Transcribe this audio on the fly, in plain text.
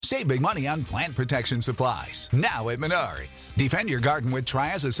Save big money on plant protection supplies. Now at Menards. Defend your garden with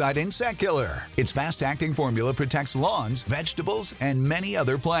Triazicide Insect Killer. Its fast-acting formula protects lawns, vegetables, and many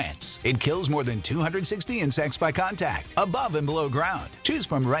other plants. It kills more than 260 insects by contact, above and below ground. Choose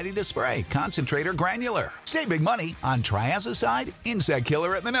from ready to spray, concentrate, or granular. Save big money on Triazicide Insect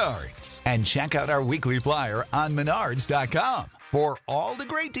Killer at Menards. And check out our weekly flyer on Menards.com for all the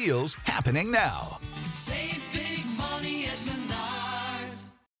great deals happening now. Save big money at Menards.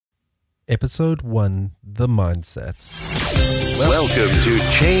 Episode 1, The Mindset. Welcome to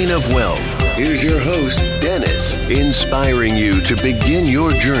Chain of Wealth. Here's your host, Dennis, inspiring you to begin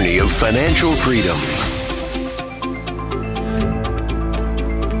your journey of financial freedom.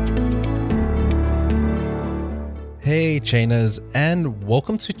 Hey Chainers, and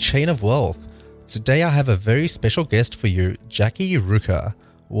welcome to Chain of Wealth. Today I have a very special guest for you, Jackie Ruka.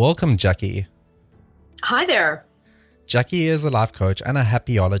 Welcome, Jackie. Hi there. Jackie is a life coach and a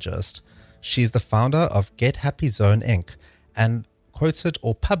happyologist. She's the founder of Get Happy Zone Inc. and quoted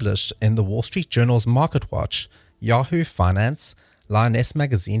or published in the Wall Street Journal's Market Watch, Yahoo Finance, Lioness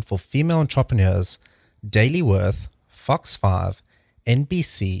Magazine for Female Entrepreneurs, Daily Worth, Fox 5,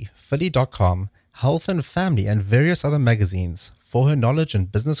 NBC, Philly.com, Health and Family, and various other magazines for her knowledge in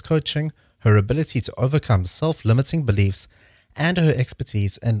business coaching, her ability to overcome self-limiting beliefs, and her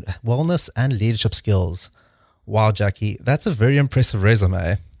expertise in wellness and leadership skills. Wow, Jackie, that's a very impressive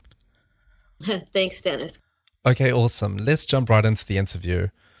resume. Thanks, Dennis. Okay, awesome. Let's jump right into the interview.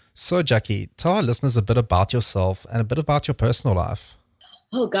 So, Jackie, tell our listeners a bit about yourself and a bit about your personal life.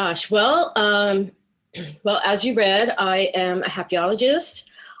 Oh, gosh. Well, as you read, I am a happyologist.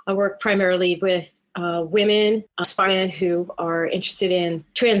 I work primarily with women, aspiring who are interested in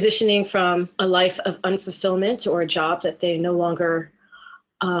transitioning from a life of unfulfillment or a job that they no longer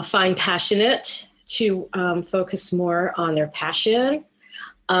find passionate to focus more on their passion.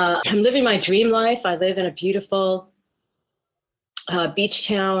 I'm living my dream life. I live in a beautiful beach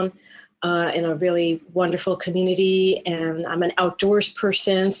town in a really wonderful community, and I'm an outdoors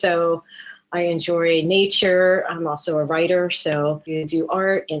person, so I enjoy nature. I'm also a writer, so I do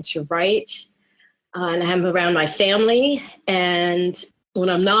art and to write. And I'm around my family. And when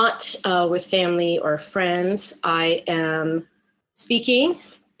I'm not with family or friends, I am speaking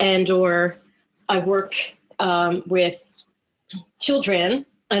or I work with children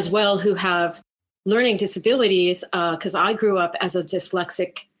as well who have learning disabilities because I grew up as a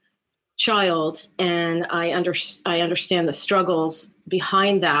dyslexic child, and I understand the struggles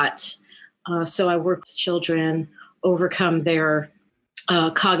behind that. So I work with children overcome their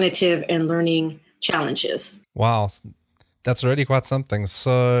cognitive and learning challenges. Wow, that's really quite something.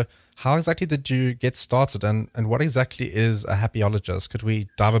 So how exactly did you get started, and what exactly is a happyologist? Could we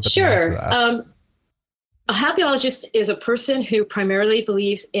dive a bit more into that? A happyologist is a person who primarily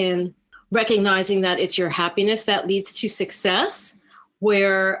believes in recognizing that it's your happiness that leads to success,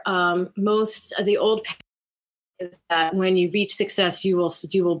 where most of the old is that when you reach success, you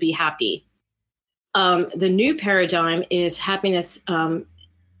will be happy. The new paradigm is happiness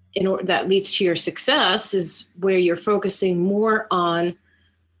that leads to your success is where you're focusing more on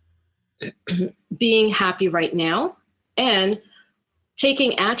being happy right now and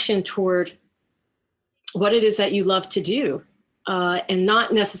taking action toward what it is that you love to do, and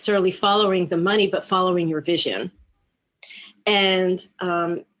not necessarily following the money, but following your vision. And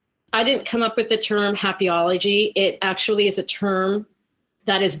I didn't come up with the term happyology. It actually is a term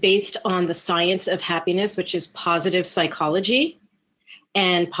that is based on the science of happiness, which is positive psychology.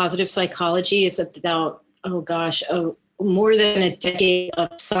 And positive psychology is about, more than a decade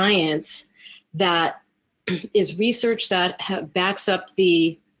of science that is research that backs up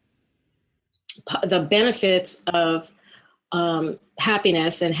the benefits of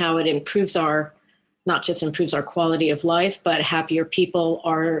happiness and how it not just improves our quality of life, but happier people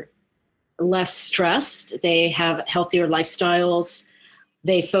are less stressed. They have healthier lifestyles.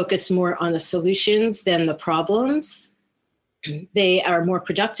 They focus more on the solutions than the problems. They are more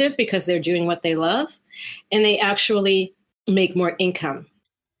productive because they're doing what they love, and they actually make more income.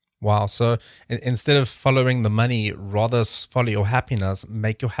 Wow. So instead of following the money, rather follow your happiness,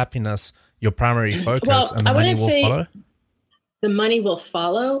 make your happiness your primary focus, and the money will follow? The money will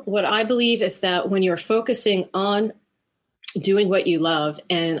follow. What I believe is that when you're focusing on doing what you love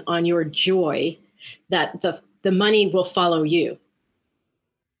and on your joy, that the money will follow you.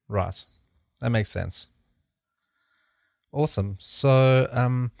 Right. That makes sense. Awesome.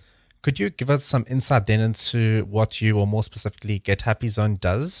 So could you give us some insight then into what you, or more specifically, Get Happy Zone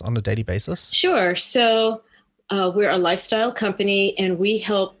does on a daily basis? Sure. So we're a lifestyle company, and we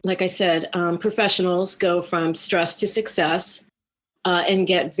help, like I said, professionals go from stress to success. and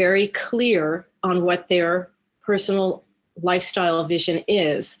get very clear on what their personal lifestyle vision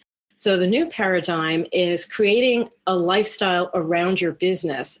is. So the new paradigm is creating a lifestyle around your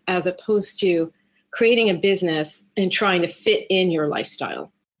business as opposed to creating a business and trying to fit in your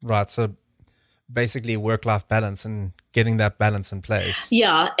lifestyle. Right. So basically work-life balance and getting that balance in place.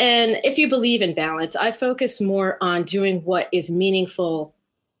 Yeah. And if you believe in balance, I focus more on doing what is meaningful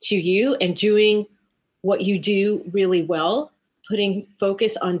to you and doing what you do really well, putting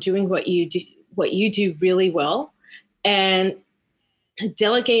focus on doing what you do really well, and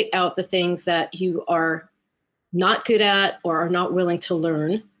delegate out the things that you are not good at or are not willing to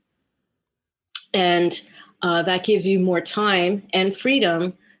learn. And that gives you more time and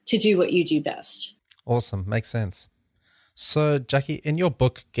freedom to do what you do best. Awesome. Makes sense. So, Jackie, in your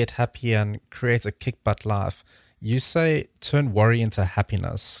book, Get Happy and Create a Kick Butt Life, you say turn worry into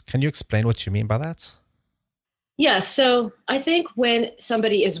happiness. Can you explain what you mean by that? Yeah. So I think when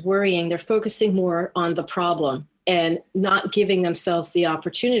somebody is worrying, they're focusing more on the problem and not giving themselves the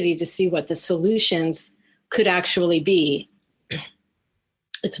opportunity to see what the solutions could actually be.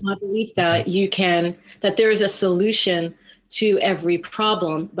 It's my belief that that there is a solution to every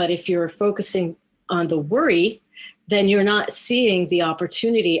problem, but if you're focusing on the worry, then you're not seeing the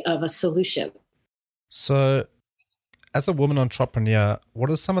opportunity of a solution. So as a woman entrepreneur, what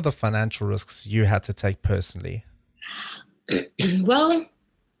are some of the financial risks you had to take personally? Well,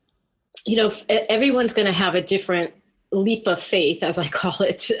 everyone's going to have a different leap of faith, as I call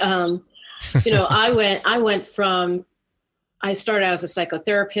it. I started out as a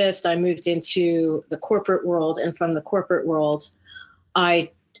psychotherapist. I moved into the corporate world, and from the corporate world, I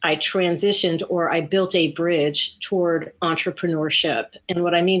transitioned, or I built a bridge toward entrepreneurship. And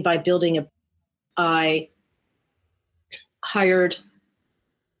what I mean by I hired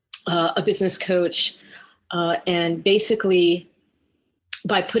a business coach, and basically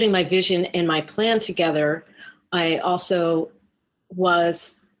by putting my vision and my plan together, I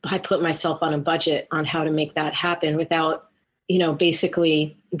put myself on a budget on how to make that happen without,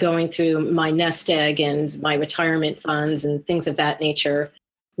 basically going through my nest egg and my retirement funds and things of that nature,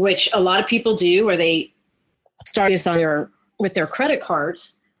 which a lot of people do, where they start with their credit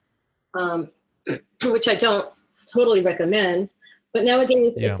cards, which I don't totally recommend. But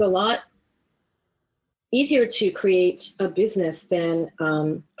nowadays, It's a lot easier to create a business than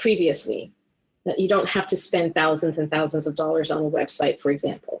previously. That you don't have to spend thousands and thousands of dollars on a website, for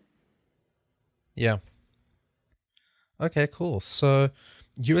example. Yeah. Okay, cool. So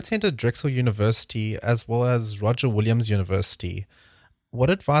you attended Drexel University as well as Roger Williams University. What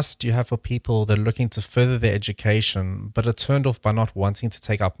advice do you have for people that are looking to further their education but are turned off by not wanting to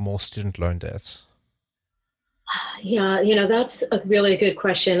take up more student loan debt? Yeah, that's a really good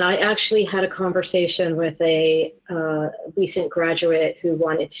question. I actually had a conversation with a recent graduate who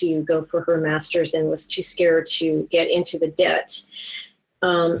wanted to go for her master's and was too scared to get into the debt.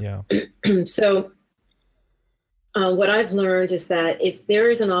 So what I've learned is that if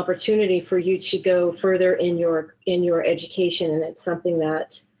there is an opportunity for you to go further in your education, and it's something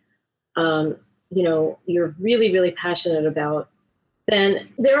that you're really, really passionate about, then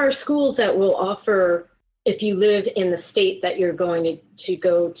there are schools that will offer, if you live in the state that you're going to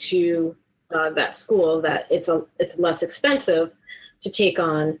go to that school, that it's less expensive to take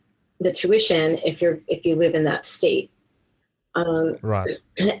on the tuition if you live in that state. Right.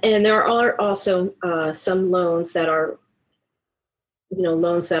 And there are also some loans that are,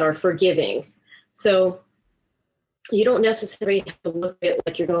 forgiving. So you don't necessarily have to look at it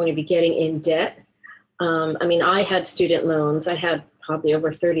like you're going to be getting in debt. I had student loans. I had probably over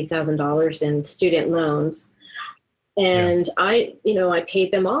 $30,000 in student loans. And I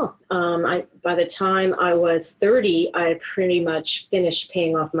paid them off. By the time I was 30, I pretty much finished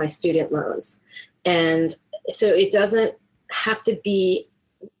paying off my student loans. And so it doesn't have to be,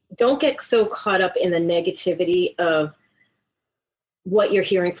 don't get so caught up in the negativity of what you're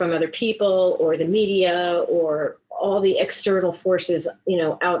hearing from other people or the media or all the external forces,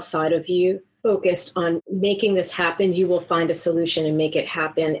 outside of you. Focused on making this happen, you will find a solution and make it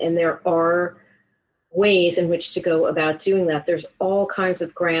happen. And there are ways in which to go about doing that. There's all kinds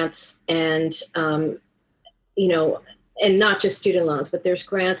of grants and, and not just student loans, but there's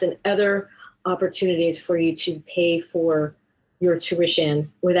grants and other opportunities for you to pay for your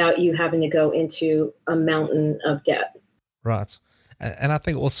tuition without you having to go into a mountain of debt. Right. And I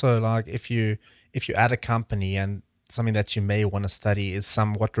think also, like, if you add a company and something that you may want to study is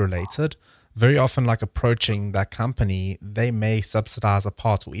somewhat related, very often, like, approaching that company, they may subsidize a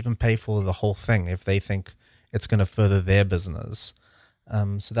part or even pay for the whole thing if they think it's going to further their business.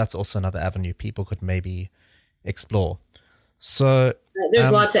 So that's also another avenue people could maybe explore. So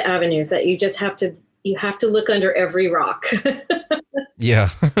There's lots of avenues that you have to look under every rock. yeah,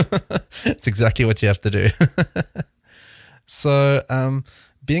 it's exactly what you have to do. So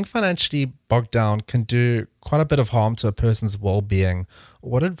being financially bogged down can do quite a bit of harm to a person's well-being.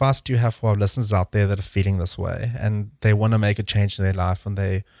 What advice do you have for our listeners out there that are feeling this way and they want to make a change in their life and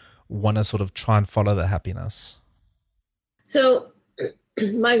they want to sort of try and follow their happiness? So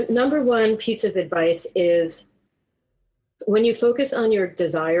my number one piece of advice is when you focus on your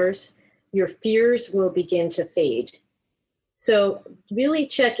desires, your fears will begin to fade. So really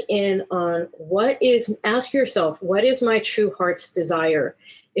check in on ask yourself, what is my true heart's desire?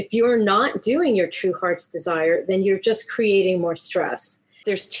 If you're not doing your true heart's desire, then you're just creating more stress.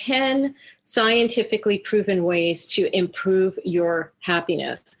 There's 10 scientifically proven ways to improve your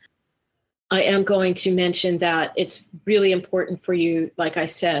happiness. I am going to mention that it's really important for you, like I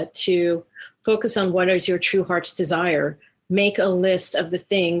said, to focus on what is your true heart's desire. Make a list of the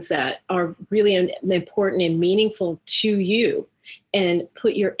things that are really important and meaningful to you and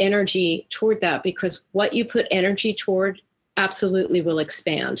put your energy toward that, because what you put energy toward absolutely will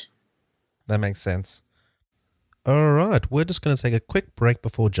expand. That makes sense. All right, we're just going to take a quick break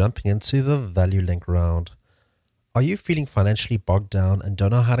before jumping into the value link round. Are you feeling financially bogged down and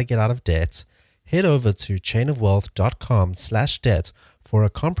don't know how to get out of debt? Head over to chainofwealth.com/debt for a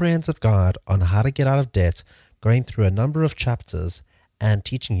comprehensive guide on how to get out of debt, going through a number of chapters and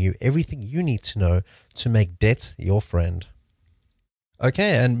teaching you everything you need to know to make debt your friend.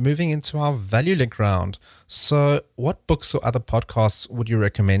 Okay, and moving into our value link round. So what books or other podcasts would you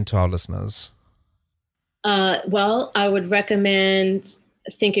recommend to our listeners? Well, I would recommend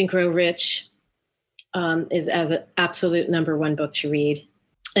Think and Grow Rich is as an absolute number one book to read.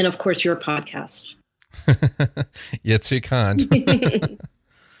 And of course, your podcast. You're too kind.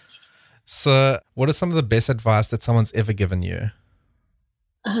 So what are some of the best advice that someone's ever given you?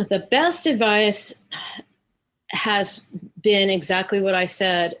 The best advice has been exactly what I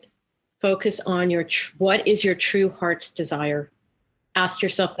said. Focus on what is your true heart's desire? Ask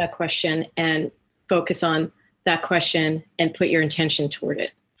yourself that question and focus on that question and put your intention toward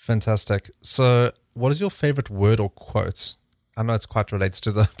it. Fantastic. So what is your favorite word or quote? I know it's quite related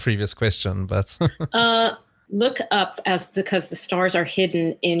to the previous question, but... Look up because the stars are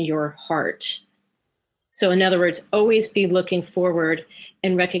hidden in your heart. So in other words, always be looking forward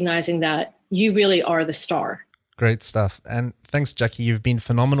and recognizing that you really are the star. Great stuff. And thanks, Jackie. You've been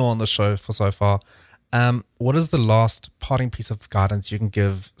phenomenal on the show for so far. What is the last parting piece of guidance you can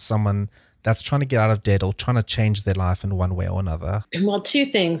give someone that's trying to get out of debt or trying to change their life in one way or another? Well, two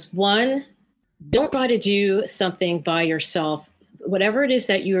things. One, don't try to do something by yourself. Whatever it is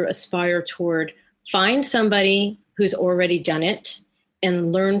that you aspire toward, find somebody who's already done it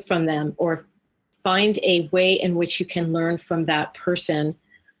and learn from them, or find a way in which you can learn from that person.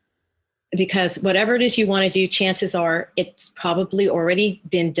 Because whatever it is you want to do, chances are it's probably already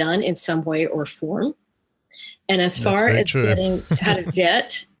been done in some way or form. And as far as getting out of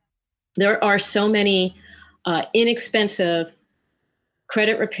debt, there are so many inexpensive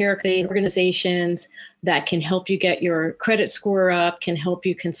credit repair organizations that can help you get your credit score up, can help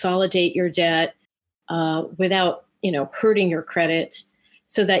you consolidate your debt without, hurting your credit,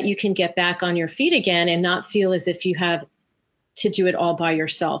 so that you can get back on your feet again and not feel as if you have to do it all by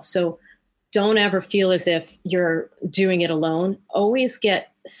yourself. So don't ever feel as if you're doing it alone. Always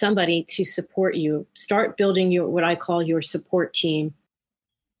get somebody to support you. Start building what I call your support team,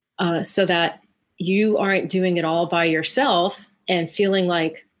 so that you aren't doing it all by yourself and feeling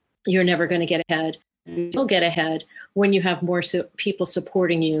like you're never going to get ahead. You'll get ahead when you have more people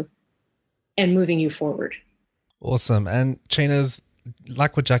supporting you and moving you forward. Awesome. And Chainers,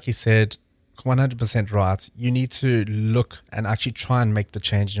 like what Jackie said, 100% right. You need to look and actually try and make the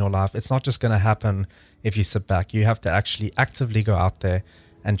change in your life. It's not just going to happen if you sit back. You have to actually actively go out there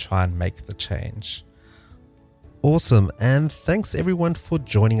and try and make the change. Awesome. And thanks everyone for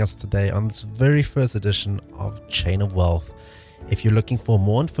joining us today on this very first edition of Chain of Wealth. If you're looking for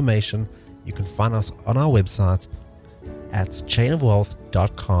more information, you can find us on our website at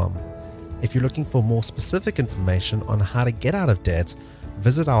chainofwealth.com. If you're looking for more specific information on how to get out of debt,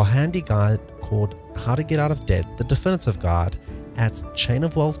 visit our handy guide called How to Get Out of Debt, the Definitive Guide, at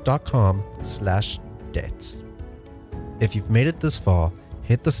chainofwealth.com/debt. If you've made it this far,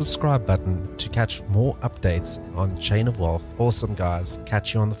 hit the subscribe button to catch more updates on Chain of Wealth. Awesome, guys.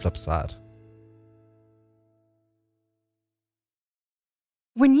 Catch you on the flip side.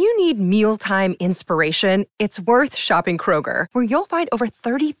 When you need mealtime inspiration, it's worth shopping Kroger, where you'll find over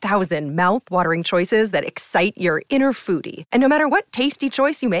 30,000 mouth-watering choices that excite your inner foodie. And no matter what tasty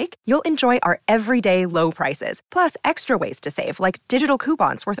choice you make, you'll enjoy our everyday low prices, plus extra ways to save, like digital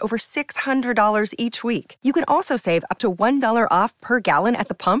coupons worth over $600 each week. You can also save up to $1 off per gallon at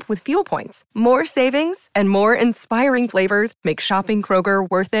the pump with fuel points. More savings and more inspiring flavors make shopping Kroger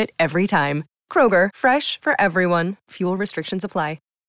worth it every time. Kroger, fresh for everyone. Fuel restrictions apply.